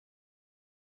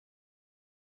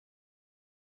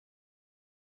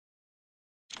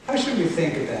How should we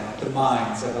think about the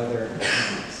minds of other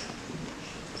animals?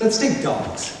 Let's take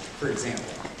dogs, for example.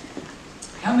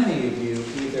 How many of you,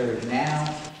 either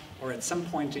now or at some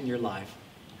point in your life,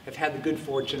 have had the good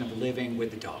fortune of living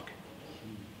with a dog?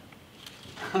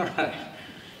 All right,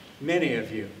 many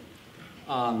of you.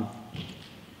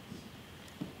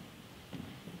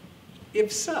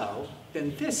 If so,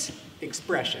 then this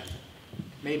expression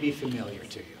may be familiar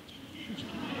to you.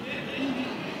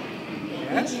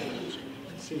 Yes?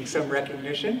 Seeing some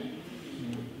recognition?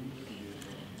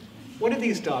 What are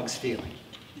these dogs feeling?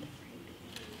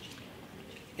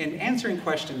 In answering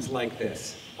questions like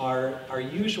this, our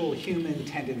usual human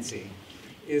tendency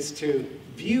is to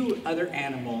view other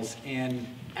animals in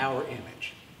our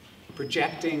image,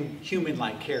 projecting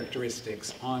human-like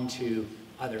characteristics onto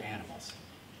other animals.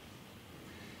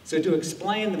 So to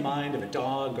explain the mind of a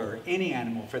dog, or any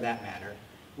animal for that matter,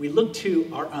 we look to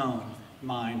our own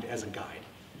mind as a guide,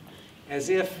 as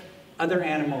if other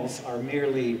animals are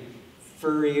merely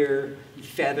furrier,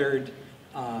 feathered,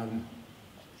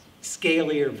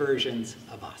 scalier versions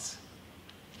of us.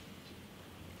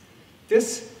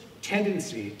 This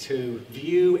tendency to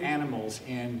view animals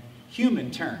in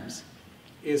human terms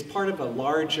is part of a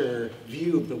larger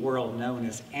view of the world known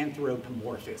as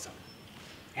anthropomorphism.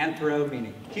 Anthro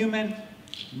meaning human,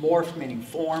 morph meaning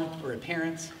form or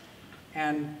appearance,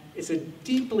 and it's a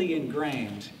deeply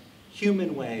ingrained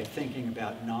human way of thinking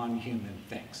about non-human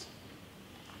things.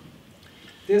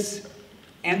 This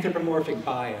anthropomorphic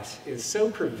bias is so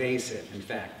pervasive, in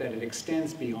fact, that it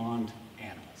extends beyond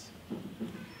animals.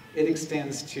 It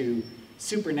extends to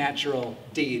supernatural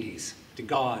deities, to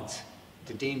gods,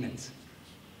 to demons.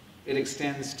 It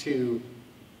extends to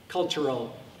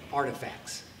cultural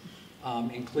artifacts,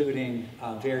 including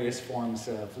various forms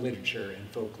of literature and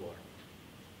folklore.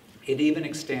 It even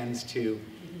extends to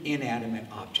inanimate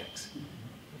objects.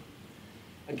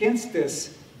 Against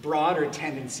this broader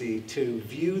tendency to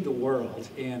view the world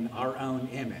in our own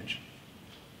image,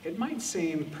 it might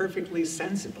seem perfectly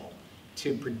sensible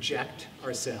to project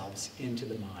ourselves into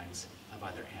the minds of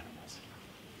other animals.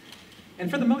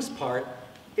 And for the most part,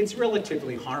 it's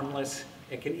relatively harmless.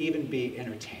 It can even be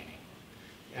entertaining,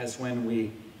 as when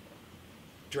we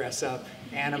dress up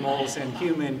animals in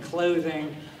human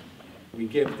clothing, we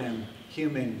give them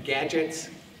human gadgets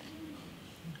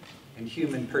and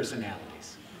human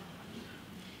personalities.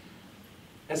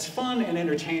 As fun and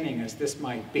entertaining as this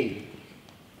might be,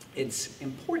 it's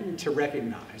important to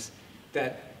recognize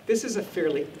that this is a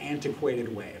fairly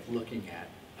antiquated way of looking at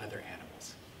other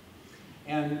animals,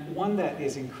 and one that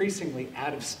is increasingly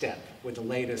out of step with the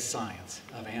latest science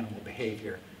of animal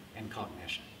behavior and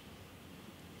cognition.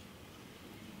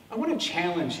 I want to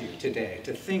challenge you today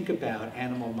to think about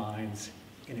animal minds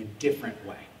in a different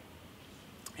way,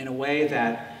 in a way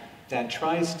that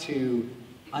tries to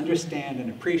understand and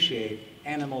appreciate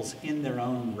animals in their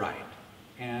own right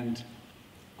and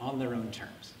on their own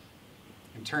terms,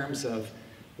 in terms of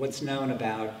what's known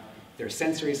about their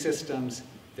sensory systems,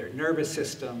 their nervous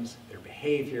systems, their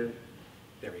behavior,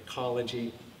 their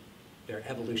ecology, their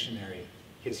evolutionary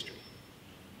history.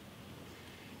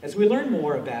 As we learn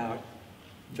more about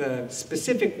the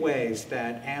specific ways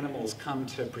that animals come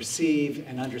to perceive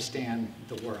and understand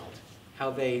the world, how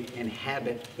they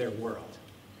inhabit their world,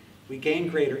 we gain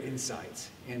greater insights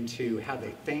into how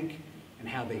they think and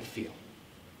how they feel,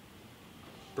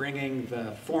 bringing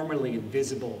the formerly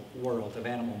invisible world of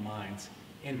animal minds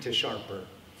into sharper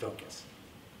focus.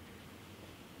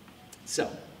 So,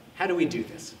 how do we do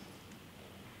this?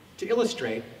 To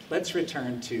illustrate, let's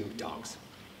return to dogs.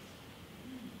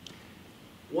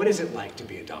 What is it like to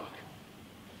be a dog?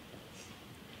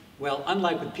 Well,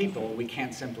 unlike with people, we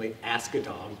can't simply ask a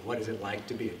dog, what is it like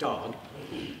to be a dog?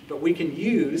 But we can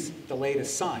use the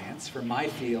latest science from my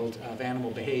field of animal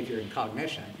behavior and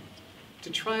cognition to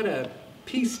try to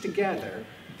piece together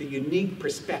the unique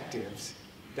perspectives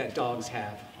that dogs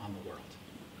have on the world.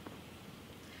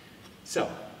 So,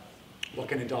 what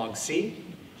can a dog see?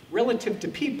 Relative to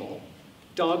people,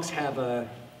 dogs have a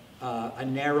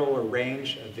narrower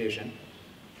range of vision.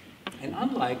 And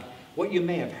unlike what you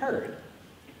may have heard,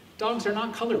 dogs are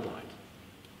not colorblind,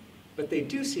 but they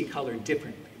do see color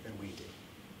differently than we do.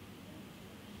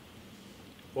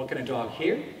 What can a dog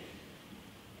hear?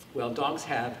 Well, dogs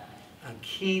have a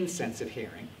keen sense of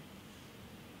hearing,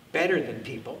 better than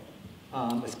people,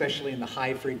 especially in the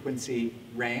high frequency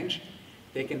range.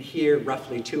 They can hear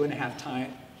roughly 2.5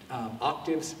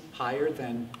 octaves higher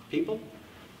than people.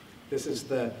 This is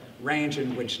the range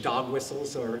in which dog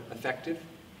whistles are effective.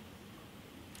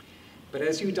 But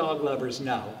as you dog lovers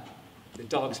know, the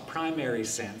dog's primary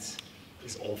sense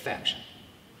is olfaction,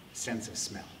 sense of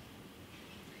smell.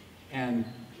 And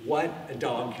what a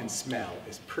dog can smell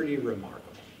is pretty remarkable.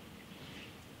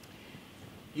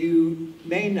 You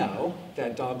may know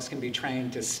that dogs can be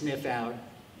trained to sniff out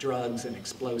drugs and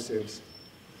explosives.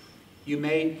 You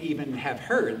may even have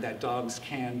heard that dogs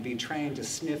can be trained to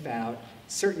sniff out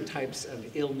certain types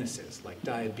of illnesses like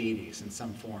diabetes and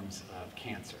some forms of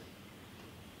cancer.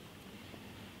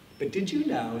 But did you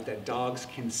know that dogs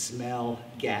can smell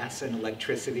gas and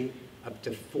electricity up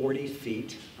to 40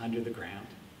 feet under the ground?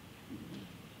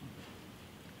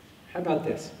 How about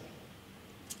this?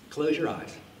 Close your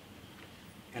eyes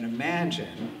and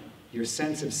imagine your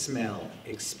sense of smell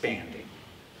expanding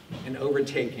and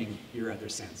overtaking your other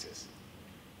senses.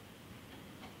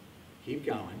 Keep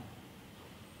going.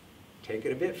 Take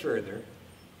it a bit further.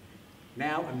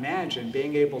 Now imagine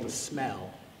being able to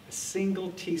smell a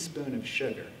single teaspoon of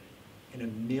sugar in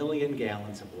 1,000,000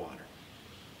 gallons of water.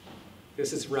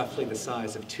 This is roughly the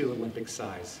size of 2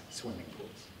 Olympic-sized swimming pools.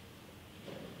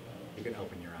 You can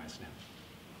open your eyes now.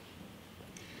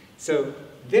 So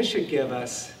this should give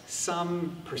us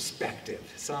some perspective,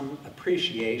 some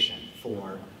appreciation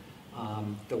for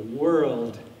the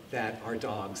world that our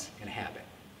dogs inhabit.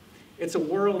 It's a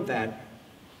world that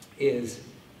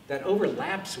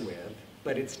overlaps with,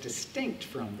 but it's distinct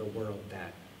from the world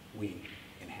that we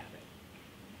inhabit.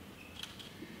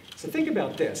 So think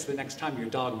about this the next time your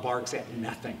dog barks at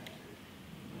nothing,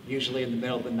 usually in the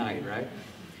middle of the night, right?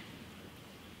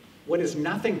 What is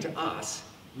nothing to us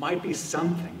might be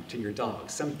something to your dog,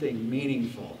 something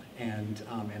meaningful and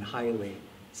highly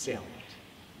salient.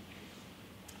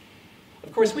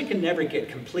 Of course, we can never get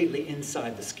completely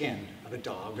inside the skin of a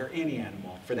dog or any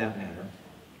animal for that matter.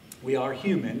 We are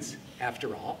humans,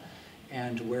 after all,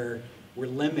 and we're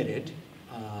limited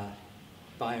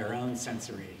by our own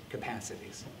sensory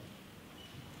capacities.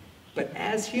 But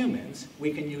as humans,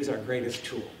 we can use our greatest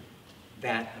tool,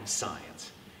 that of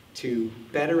science, to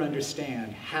better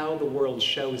understand how the world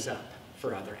shows up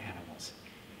for other animals.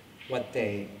 What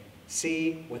they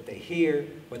see, what they hear,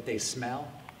 what they smell.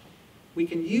 We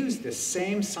can use this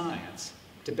same science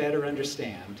to better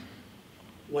understand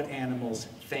what animals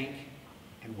think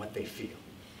and what they feel.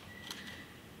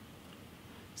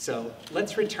 So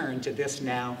let's return to this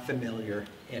now familiar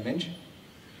image.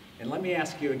 And let me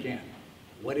ask you again,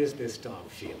 what is this dog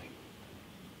feeling?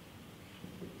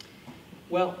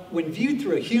 Well, when viewed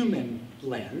through a human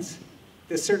lens,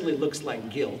 this certainly looks like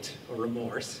guilt or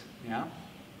remorse, yeah?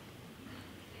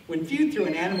 When viewed through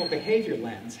an animal behavior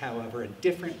lens, however, a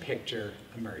different picture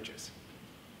emerges.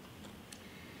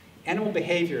 Animal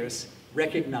behaviorists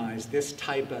recognize this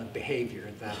type of behavior,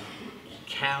 the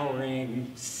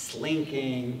cowering,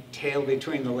 slinking, tail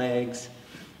between the legs,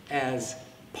 as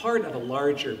part of a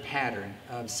larger pattern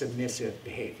of submissive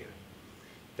behavior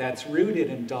that's rooted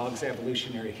in dogs'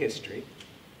 evolutionary history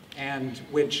and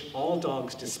which all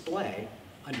dogs display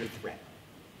under threat.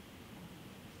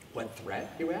 What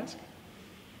threat, you ask?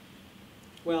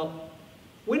 Well,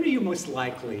 when are you most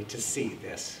likely to see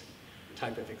this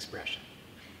type of expression?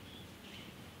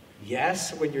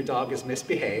 Yes, when your dog is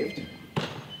misbehaved,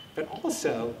 but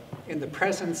also in the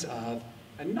presence of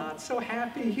a not so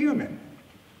happy human.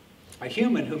 A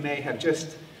human who may have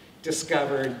just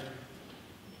discovered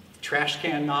trash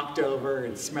can knocked over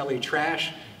and smelly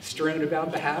trash strewn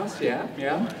about the house, yeah.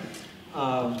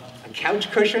 A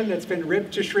couch cushion that's been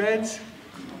ripped to shreds.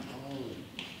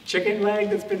 Chicken leg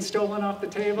that's been stolen off the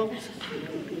table.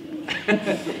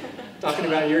 Talking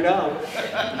about your dog.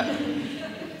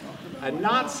 A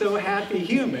not so happy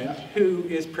human who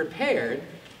is prepared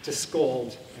to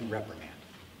scold and reprimand.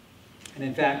 And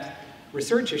in fact,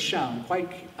 research has shown quite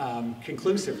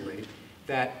conclusively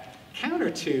that counter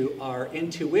to our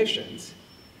intuitions,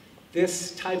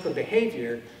 this type of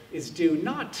behavior is due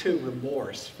not to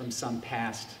remorse from some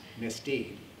past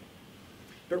misdeed,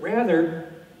 but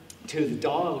rather to the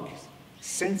dog's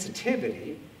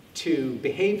sensitivity to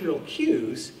behavioral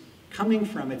cues coming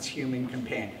from its human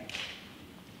companion.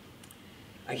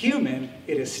 A human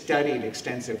it has studied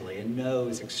extensively and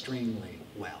knows extremely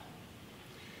well.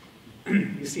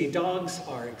 You see, dogs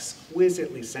are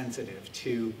exquisitely sensitive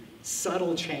to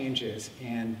subtle changes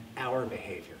in our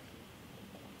behavior.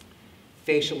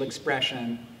 Facial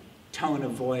expression, tone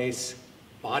of voice,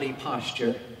 body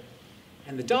posture,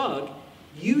 and the dog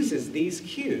uses these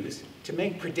cues to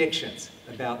make predictions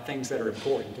about things that are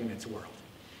important in its world.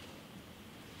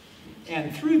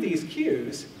 And through these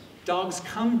cues, dogs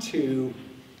come to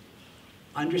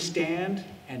understand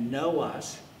and know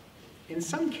us, in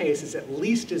some cases at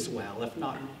least as well, if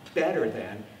not better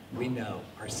than we know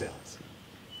ourselves.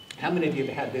 How many of you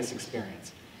have had this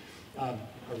experience?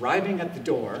 Arriving at the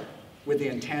door with the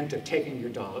intent of taking your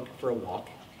dog for a walk,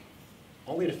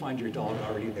 only to find your dog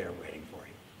already there waiting for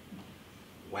you,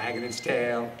 wagging its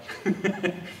tail,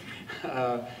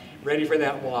 ready for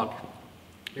that walk.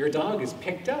 Your dog has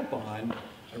picked up on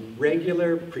a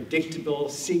regular, predictable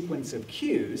sequence of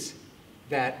cues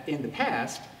that in the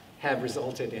past have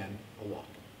resulted in a walk.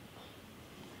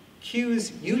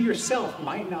 Cues you yourself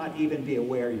might not even be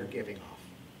aware you're giving off.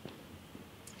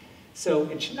 So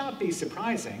it should not be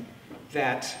surprising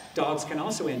that dogs can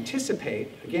also anticipate,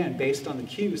 again, based on the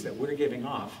cues that we're giving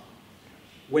off,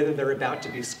 whether they're about to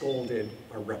be scolded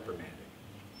or reprimanded.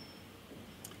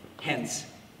 Hence,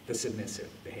 the submissive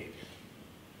behavior.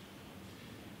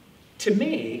 To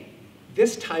me,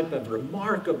 this type of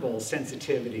remarkable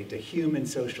sensitivity to human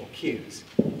social cues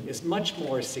is much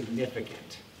more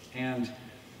significant, and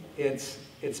it's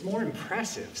more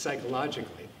impressive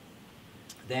psychologically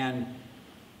than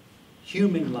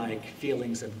human-like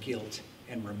feelings of guilt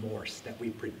and remorse that we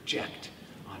project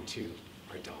onto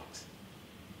our dogs.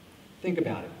 Think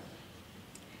about it.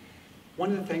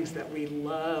 One of the things that we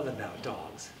love about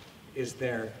dogs is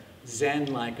their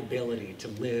Zen-like ability to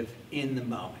live in the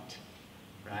moment,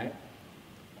 right?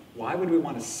 Why would we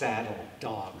want to saddle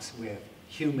dogs with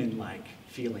human-like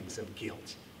feelings of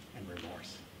guilt and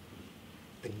remorse?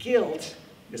 The guilt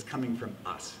is coming from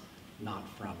us, not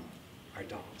from our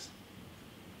dogs.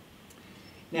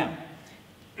 Now,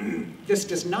 this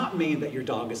does not mean that your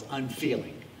dog is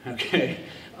unfeeling, okay?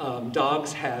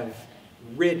 Dogs have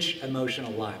rich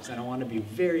emotional lives, and I want to be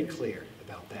very clear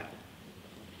about that.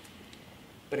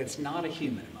 But it's not a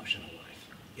human emotional life.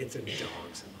 It's a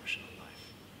dog's emotional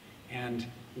life. And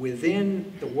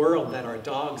within the world that our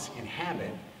dogs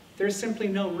inhabit, there's simply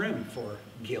no room for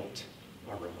guilt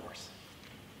or remorse.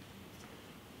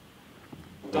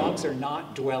 Dogs are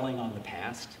not dwelling on the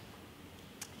past.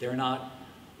 They're not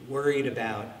worried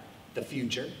about the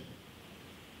future.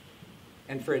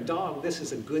 And for a dog, this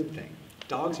is a good thing.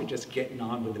 Dogs are just getting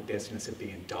on with the business of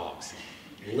being dogs,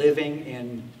 living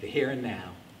in the here and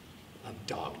now of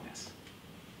dogness.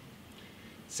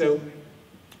 So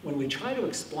when we try to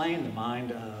explain the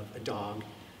mind of a dog,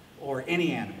 or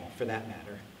any animal for that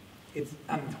matter,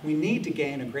 we need to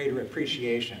gain a greater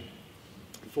appreciation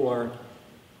for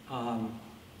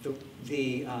the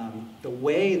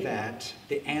way that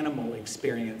the animal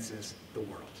experiences the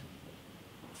world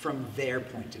from their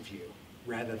point of view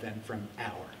rather than from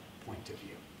our point of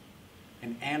view.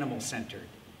 An animal-centered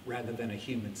rather than a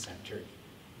human-centered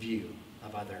view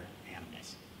of other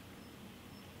animals.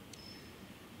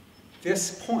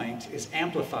 This point is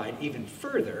amplified even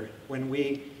further when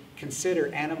we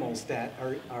consider animals that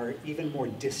are even more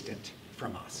distant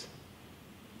from us.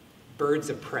 Birds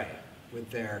of prey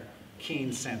with their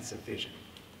keen sense of vision.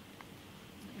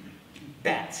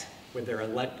 Bats with their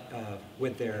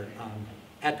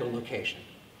echolocation.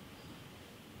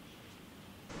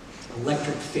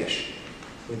 Electric fish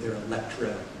with their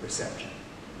electroreception.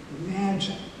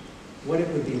 Imagine what it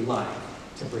would be like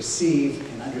to perceive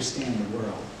and understand the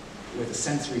world with a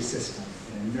sensory system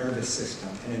and a nervous system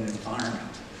and an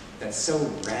environment that's so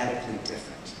radically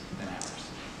different than ours.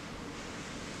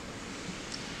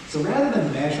 So rather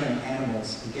than measuring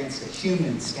animals against a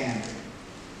human standard,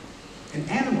 an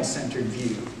animal-centered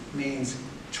view means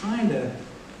trying to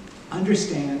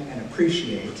understand and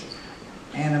appreciate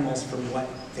animals for what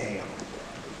they are.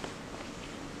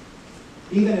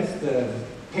 Even if the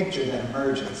picture that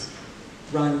emerges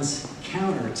runs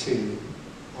counter to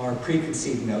our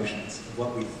preconceived notions of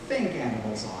what we think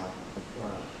animals are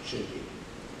or should be.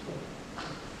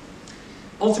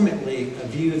 Ultimately, a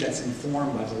view that's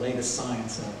informed by the latest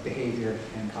science of behavior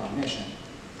and cognition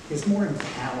is more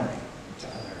empowering to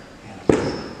other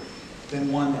animals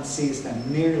than one that sees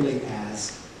them merely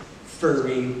as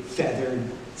furry, feathered,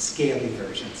 scaly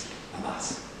versions of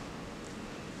us.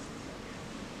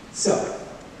 So,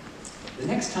 the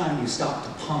next time you stop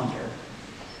to ponder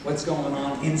what's going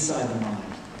on inside the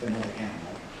mind of another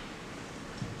animal,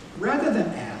 rather than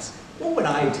ask, what would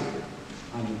I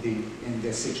do in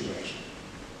this situation?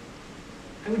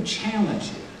 I would challenge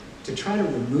you to try to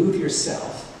remove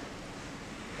yourself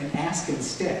and ask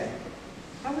instead,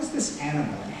 how is this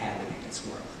animal inhabiting its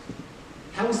world?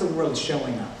 How is the world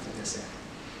showing up for this animal?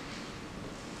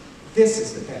 This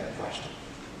is the better question,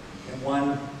 and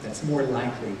one that's more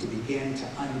likely to begin to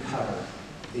uncover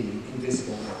the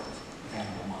invisible world of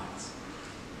animal minds.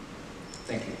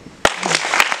 Thank you.